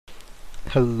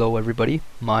Hello everybody,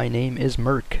 my name is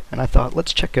Merc, and I thought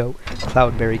let's check out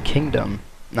Cloudberry Kingdom.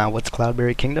 Now what's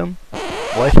Cloudberry Kingdom?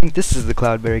 Well, I think this is the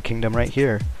Cloudberry Kingdom right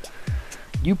here.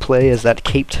 You play as that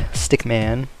caped stick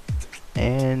man,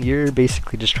 and you're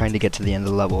basically just trying to get to the end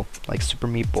of the level, like Super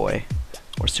Meat Boy,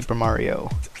 or Super Mario.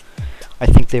 I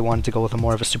think they wanted to go with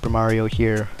more of a Super Mario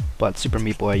here, but Super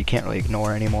Meat Boy you can't really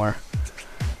ignore anymore.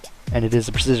 And it is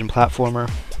a precision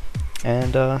platformer.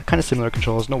 And kind of similar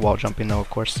controls, no wall jumping though, of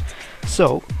course.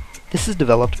 So, this is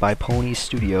developed by Pony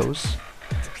Studios,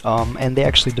 and they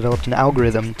actually developed an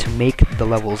algorithm to make the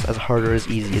levels as hard or as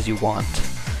easy as you want.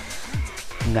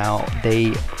 Now,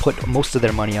 they put most of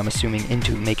their money, I'm assuming,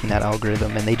 into making that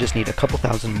algorithm, and they just need a couple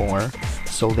thousand more,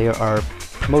 so they are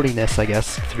promoting this, I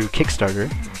guess, through Kickstarter,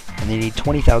 and they need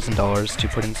 $20,000 to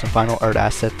put in some final art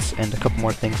assets and a couple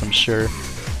more things, I'm sure,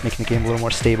 making the game a little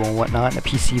more stable and whatnot, and a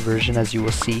PC version, as you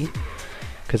will see,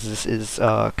 because this is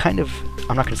kind of,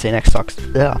 I'm not going to say an Xbox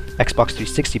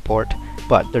 360 port,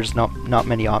 but there's not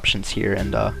many options here,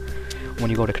 and when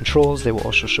you go to controls, they will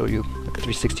also show you like a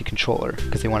 360 controller,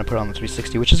 because they want to put it on the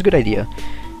 360, which is a good idea,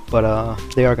 but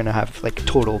they are going to have like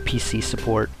total PC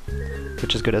support,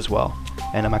 which is good as well,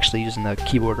 and I'm actually using the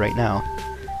keyboard right now.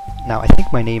 Now, I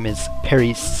think my name is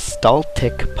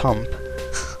Peristaltic Pump.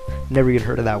 Never even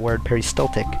heard of that word,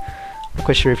 peristaltic. Not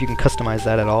quite sure if you can customize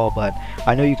that at all, but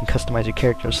I know you can customize your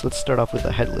character, so let's start off with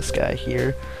a headless guy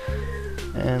here.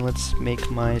 And let's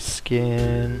make my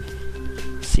skin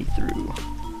see-through.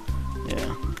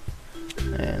 Yeah.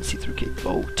 And see-through cape.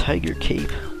 Oh, tiger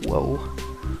cape. Whoa.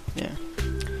 Yeah.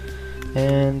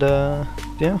 And,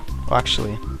 yeah. Oh,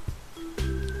 actually.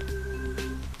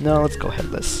 No, let's go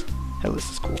headless.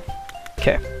 Headless is cool.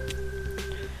 Okay.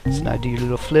 So now do your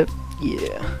little flip.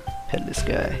 Yeah. Headless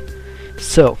guy.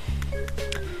 So,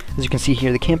 as you can see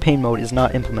here, the campaign mode is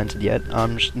not implemented yet.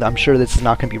 I'm sure this is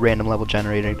not going to be random level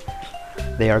generated.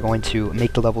 They are going to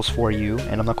make the levels for you,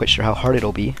 and I'm not quite sure how hard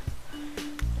it'll be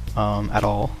at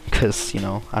all, because, you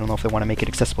know, I don't know if they want to make it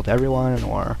accessible to everyone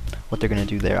or what they're going to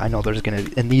do there. I know there's going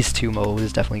to, in these two modes,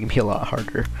 is definitely going to be a lot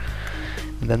harder.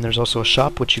 And then there's also a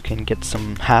shop which you can get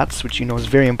some hats, which you know is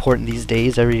very important these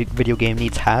days. Every video game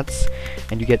needs hats,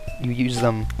 and you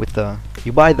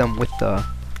buy them with the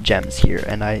gems here,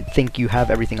 and I think you have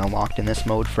everything unlocked in this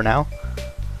mode for now.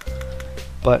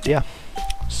 But yeah,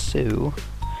 so,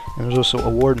 and there's also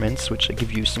awardments, which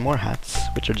give you some more hats,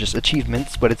 which are just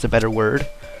achievements, but it's a better word,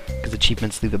 because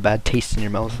achievements leave a bad taste in your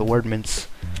mouth. Awardments,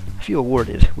 I feel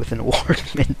awarded with an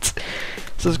awardment.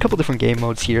 So there's a couple different game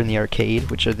modes here in the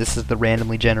arcade, which are, this is the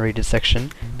randomly generated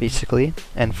section, basically,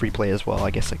 and free play as well.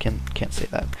 I guess I can't say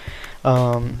that.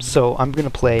 So I'm gonna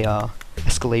play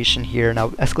Escalation here. Now,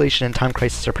 Escalation and Time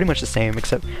Crisis are pretty much the same,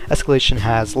 except Escalation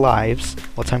has lives,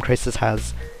 while Time Crisis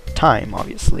has time,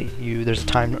 obviously. There's a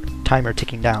timer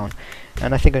ticking down.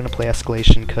 And I think I'm going to play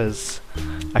Escalation because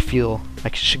I feel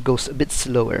I should go a bit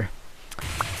slower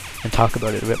and talk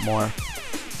about it a bit more.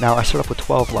 Now, I start off with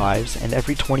 12 lives, and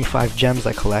every 25 gems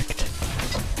I collect,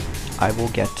 I will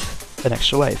get an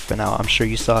extra life. And now, I'm sure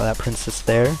you saw that princess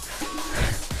there.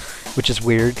 Which is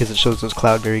weird, because it shows those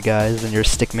Cloudberry guys, and you're a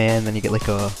stick man, then you get like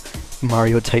a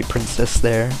Mario-type princess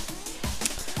there.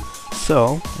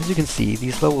 So, as you can see,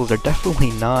 these levels are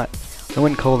definitely not, I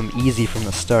wouldn't call them easy from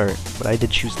the start, but I did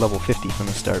choose level 50 from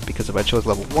the start, because if I chose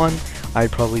level 1,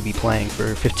 I'd probably be playing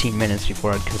for 15 minutes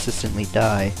before I'd consistently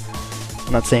die.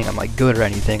 I'm not saying I'm like good or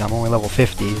anything, I'm only level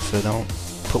 50, so don't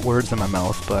put words in my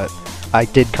mouth, but I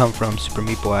did come from Super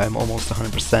Meat Boy. I'm almost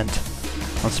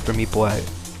 100% on Super Meat Boy.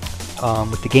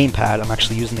 With the gamepad, I'm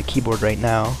actually using the keyboard right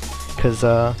now, because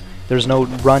there's no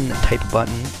run type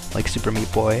button like Super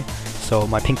Meat Boy, so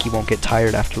my pinky won't get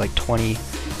tired after like 20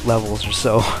 levels or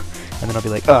so, and then I'll be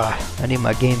like, I need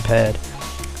my gamepad.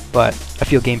 But I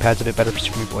feel gamepad's a bit better for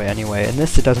Super Meat Boy anyway, and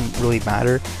this, it doesn't really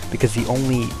matter, because the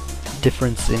only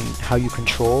difference in how you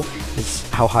control is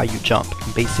how high you jump,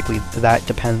 and basically that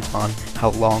depends on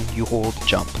how long you hold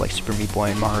jump, like Super Meat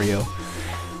Boy and Mario,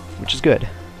 which is good.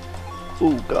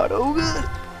 Oh god, oh god!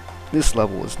 This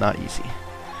level is not easy.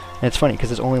 And it's funny, because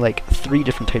there's only like 3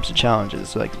 different types of challenges.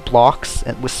 So, like blocks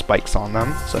with spikes on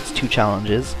them, so that's 2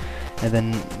 challenges. And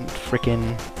then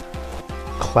frickin'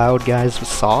 cloud guys with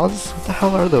saws? What the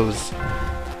hell are those?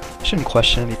 I shouldn't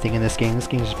question anything in this game. This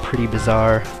game is pretty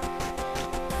bizarre.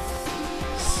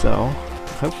 So,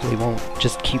 hopefully won't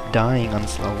just keep dying on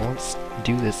this level. Let's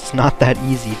do this. It's not that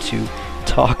easy to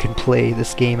talk and play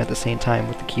this game at the same time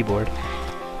with the keyboard.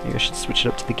 Maybe I should switch it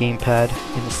up to the gamepad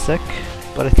in a sec,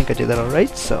 but I think I did that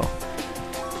alright, so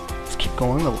let's keep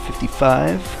going, level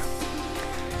 55.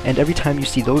 And every time you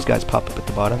see those guys pop up at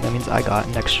the bottom, that means I got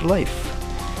an extra life.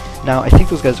 Now, I think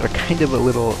those guys are kind of a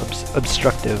little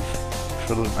obstructive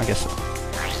I guess.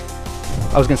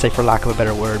 I was gonna say for lack of a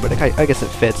better word, but I guess it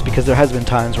fits because there has been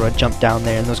times where I'd jump down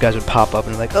there and those guys would pop up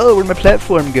and like, oh, where'd my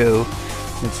platform go?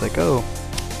 And it's like, oh,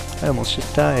 I almost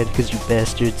just died because you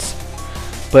bastards.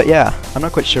 But yeah, I'm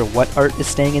not quite sure what art is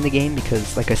staying in the game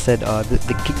because, like I said,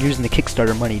 using the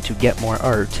Kickstarter money to get more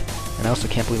art. And I also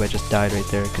can't believe I just died right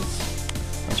there because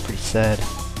that was pretty sad.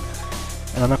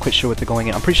 And I'm not quite sure what they're going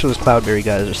in. I'm pretty sure those Cloudberry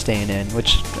guys are staying in,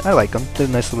 which I like them. They're a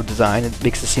nice little design. It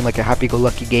makes it seem like a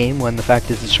happy-go-lucky game when the fact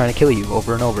is it's trying to kill you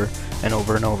over and over and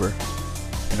over and over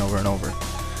and over and over,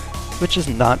 which is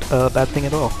not a bad thing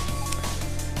at all.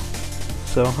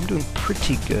 So I'm doing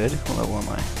pretty good. What level am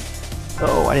I?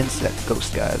 Oh, I didn't see that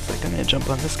ghost guy. It's like I'm gonna jump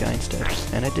on this guy instead,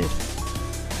 and I did.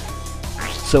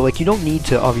 So like you don't need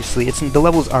to, obviously. The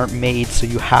levels aren't made so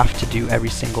you have to do every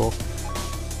single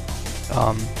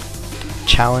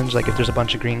challenge. Like if there's a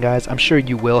bunch of green guys, I'm sure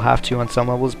you will have to on some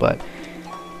levels, but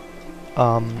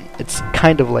it's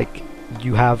kind of like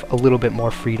you have a little bit more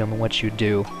freedom in what you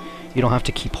do. You don't have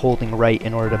to keep holding right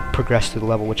in order to progress through the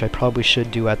level, which I probably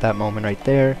should do at that moment right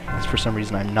there. For some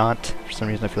reason I'm not. For some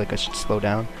reason I feel like I should slow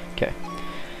down. Okay.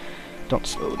 Don't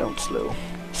slow, don't slow.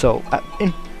 So,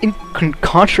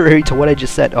 contrary to what I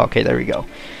just said, okay, there we go.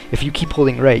 If you keep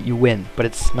holding right, you win, but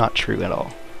it's not true at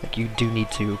all. Like, you do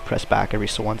need to press back every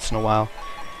so once in a while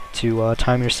to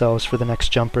time yourselves for the next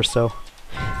jump or so.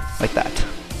 Like that.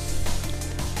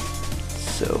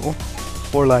 So,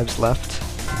 4 lives left.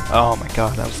 Oh my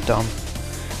god, that was dumb.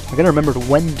 I gotta remember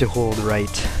when to hold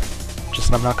right.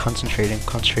 Just I'm not concentrating. I'm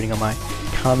concentrating on my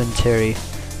commentary,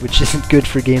 which isn't good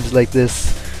for games like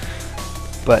this.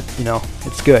 But, you know,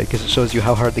 it's good because it shows you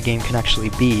how hard the game can actually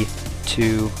be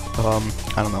to,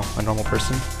 I don't know, a normal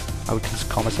person. I would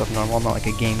call myself normal. I'm not like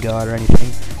a game god or anything,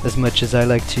 as much as I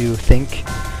like to think.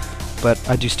 But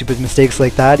I do stupid mistakes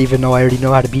like that, even though I already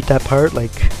know how to beat that part.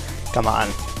 Like, come on.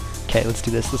 Okay, let's do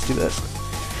this, let's do this.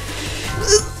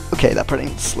 Okay, that part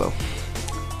ain't slow.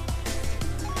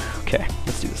 Okay,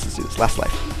 let's do this, let's do this. Last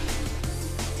life.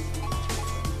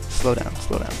 Slow down,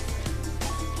 slow down.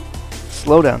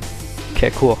 Slow down. Okay,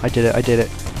 cool, I did it, I did it.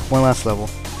 One last level.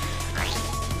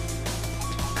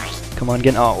 Come on,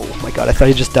 get, oh my god, I thought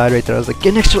he just died right there. I was like,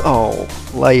 get next to, oh,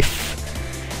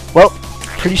 life. Well,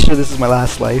 pretty sure this is my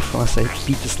last life, unless I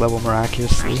beat this level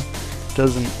miraculously.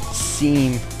 Doesn't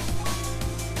seem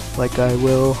like I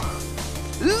will.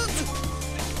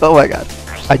 Oh my god,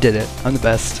 I did it, I'm the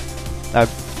best.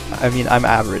 I mean, I'm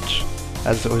average,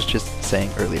 as I was just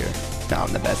saying earlier. Now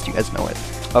I'm the best, you guys know it.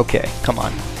 Okay, come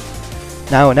on.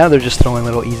 Now they're just throwing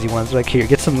little easy ones. Like, here,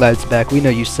 get some lives back. We know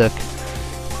you suck.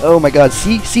 Oh my god,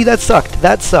 see, that sucked.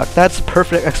 That sucked. That's a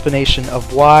perfect explanation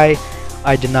of why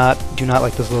I do not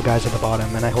like those little guys at the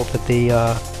bottom. And I hope that the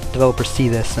developers see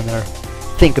this and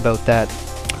think about that.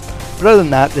 But other than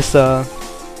that, this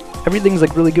everything's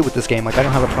like really good with this game. Like, I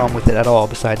don't have a problem with it at all,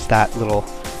 besides that little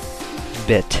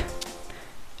bit.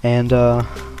 And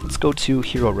let's go to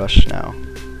Hero Rush now.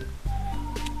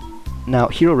 Now,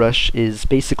 Hero Rush is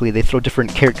basically, they throw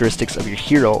different characteristics of your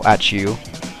hero at you.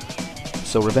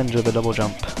 So, Revenge of the Double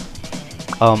Jump.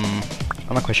 I'm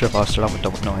not quite sure if I'll start off with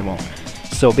double, no I won't.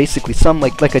 So basically,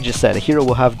 like I just said, a hero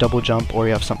will have double jump, or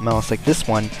you have something else. Like this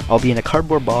one, I'll be in a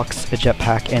cardboard box, a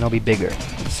jetpack, and I'll be bigger.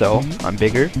 So, I'm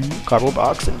bigger, cardboard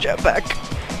box, and jetpack.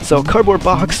 So, cardboard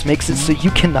box makes it so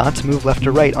you cannot move left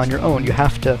or right on your own. You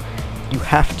have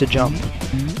to jump.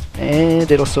 And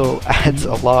it also adds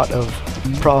a lot of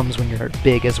problems when you're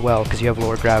big as well, because you have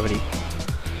lower gravity.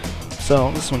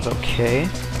 So this one's okay.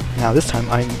 Now this time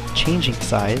I'm changing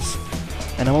size,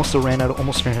 and I also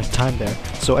almost ran out of time there.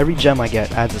 So every gem I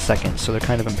get adds a second, so they're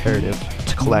kind of imperative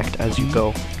to collect as you go.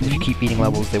 If you keep beating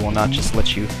levels, they will not just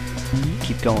let you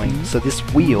keep going. So this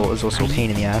wheel is also a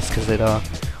pain in the ass, because it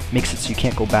makes it so you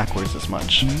can't go backwards as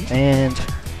much. And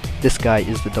this guy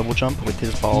is the double jump with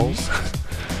his balls.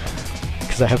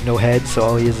 Because I have no head, so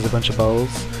all he is a bunch of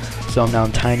balls. So now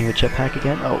I'm tiny with jetpack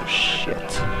again. Oh shit.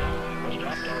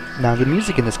 Now the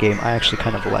music in this game I actually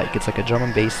kind of like. It's like a drum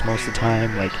and bass most of the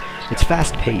time. Like, it's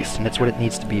fast paced, and it's what it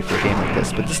needs to be for a game like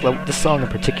this. But this song in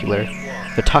particular,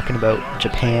 they're talking about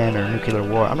Japan or nuclear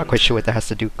war. I'm not quite sure what that has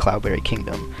to do with Cloudberry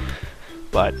Kingdom.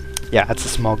 But yeah, that's a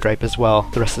small gripe as well.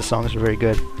 The rest of the songs are very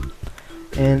good.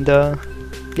 And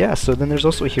yeah, so then there's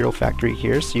also a hero factory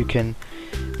here, so you can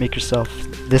make yourself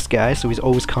this guy, so he's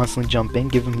always constantly jumping.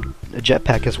 Give him a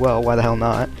jetpack as well, why the hell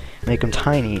not? Make him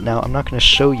tiny. Now, I'm not going to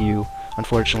show you,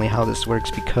 unfortunately, how this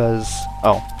works because,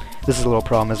 oh, this is a little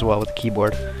problem as well with the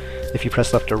keyboard. If you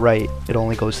press left or right, it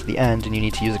only goes to the end, and you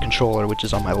need to use a controller, which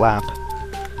is on my lap,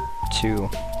 to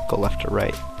go left or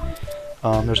right.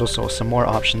 There's also some more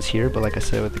options here, but like I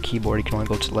said, with the keyboard, you can only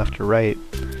go to left or right.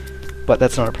 but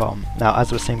that's not a problem. Now,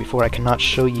 as I was saying before, I cannot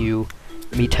show you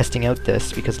me testing out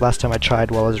this because last time I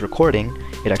tried while I was recording,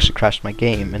 it actually crashed my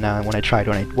game, and now when I tried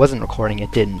when I wasn't recording,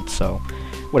 it didn't. So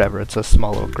whatever, it's a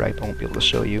small little gripe I won't be able to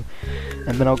show you.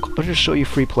 And then I'll just show you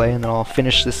free play, and then I'll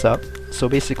finish this up. So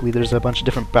basically there's a bunch of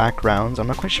different backgrounds. I'm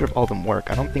not quite sure if all of them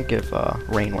work. I don't think if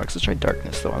rain works. Let's try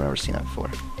darkness though, I've never seen that before.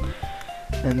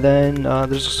 And then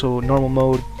there's also normal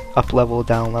mode, up level,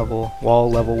 down level,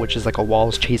 wall level, which is like a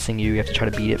wall's chasing you. You have to try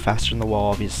to beat it faster than the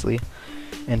wall, obviously.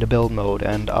 And a build mode,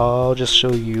 and I'll just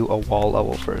show you a wall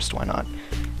level first, why not?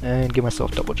 And give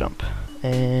myself double jump.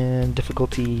 And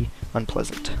difficulty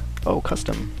unpleasant. Oh,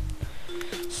 custom.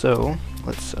 So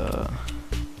let's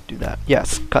do that.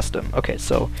 Yes, custom. Okay,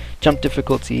 so jump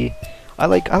difficulty. I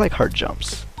like hard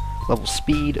jumps. Level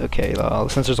speed. Okay,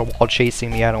 since there's a wall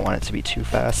chasing me, I don't want it to be too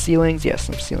fast. Ceilings. Yes,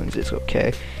 some ceilings is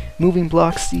okay. Moving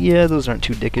blocks. Yeah, those aren't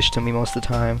too dickish to me most of the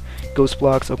time. Ghost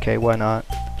blocks. Okay, why not?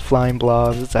 Flying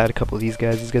blobs. Let's add a couple of these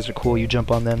guys. These guys are cool. You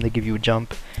jump on them, they give you a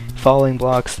jump. Falling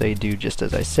blocks. They do just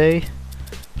as I say.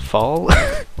 Fall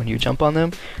when you jump on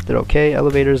them. They're okay.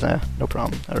 Elevators, no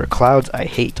problem. Or clouds, I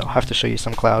hate. I'll have to show you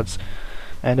some clouds.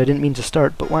 And I didn't mean to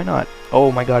start, but why not?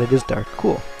 Oh my god, it is dark.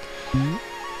 Cool.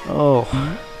 Oh,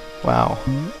 wow.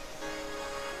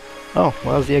 Oh,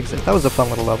 well, that was the exit. That was a fun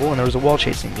little level, and there was a wall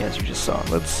chasing me, as you just saw.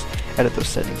 Let's edit those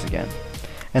settings again.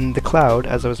 And the cloud,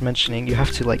 as I was mentioning, you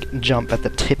have to like jump at the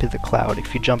tip of the cloud.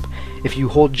 If you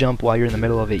hold jump while you're in the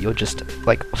middle of it, you'll just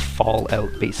like fall out,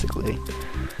 basically.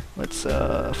 Let's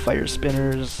fire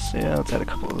spinners. Yeah, let's add a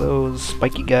couple of those.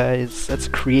 Spiky guys. That's a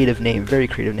creative name, very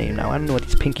creative name. Now I don't know what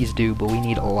these pinkies do, but we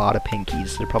need a lot of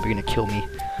pinkies. They're probably gonna kill me.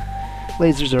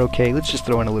 Lasers are okay. Let's just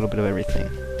throw in a little bit of everything,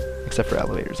 except for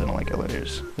elevators. I don't like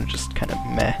elevators. They're just kind of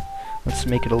meh. Let's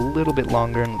make it a little bit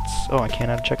longer, and let's. Oh, I can't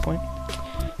add a checkpoint.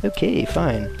 Okay,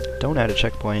 fine. Don't add a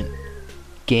checkpoint.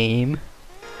 Game.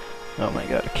 Oh my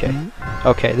god. Okay.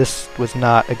 Okay, this was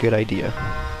not a good idea.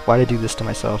 Why did I do this to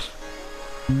myself?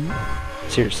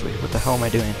 Seriously, what the hell am I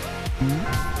doing?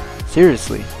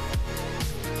 Seriously.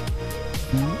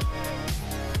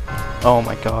 Oh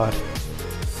my god.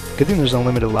 Good thing there's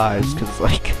unlimited lives, because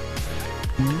like...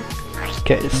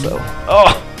 Okay, so...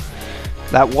 Oh!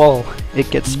 That wall, it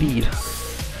gets speed.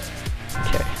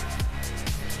 Okay.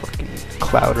 Fucking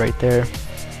cloud right there.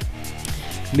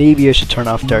 Maybe I should turn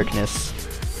off darkness,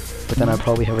 but then I'll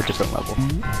probably have a different level.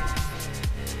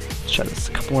 Let's try this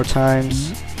a couple more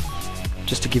times,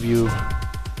 just to give you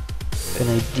an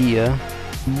idea.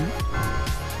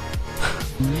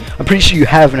 I'm pretty sure you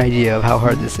have an idea of how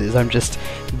hard this is. I'm just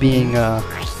being, yeah,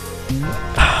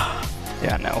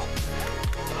 no.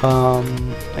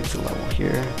 Exit level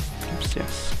here. Oops,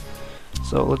 yes.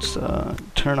 So let's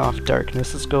turn off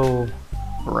darkness. Let's go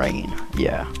rain.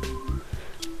 Yeah.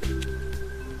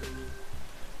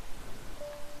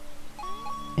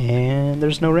 And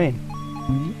there's no rain.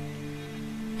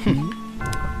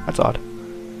 That's odd.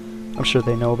 I'm sure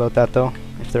they know about that though.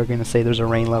 If they're gonna say there's a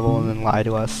rain level and then lie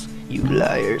to us. You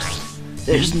liars.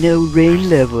 There's no rain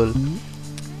level.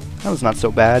 That was not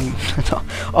so bad.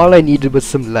 All I needed was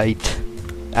some light.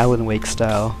 Alan Wake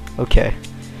style. Okay.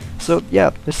 So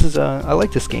yeah, this is I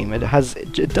like this game. It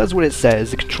does what it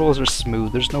says. The controls are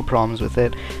smooth. There's no problems with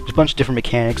it. There's a bunch of different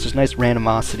mechanics. There's nice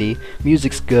randomosity.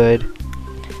 Music's good.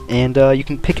 And you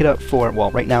can pick it up for,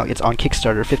 well, right now it's on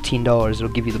Kickstarter, $15. It'll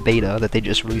give you the beta that they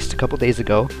just released a couple days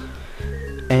ago.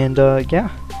 And yeah,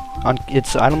 I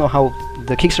don't know how,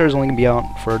 the Kickstarter is only going to be out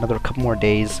for another couple more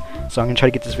days, so I'm going to try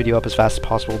to get this video up as fast as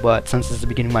possible, but since this is the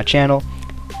beginning of my channel,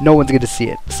 no one's going to see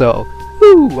it, so,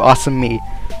 woo, awesome me.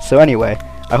 So anyway,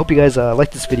 I hope you guys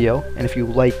like this video, and if you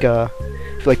like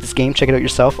this game, check it out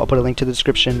yourself. I'll put a link to the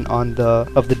description of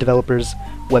the developer's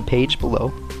webpage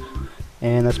below.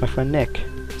 And that's my friend Nick.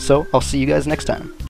 So, I'll see you guys next time.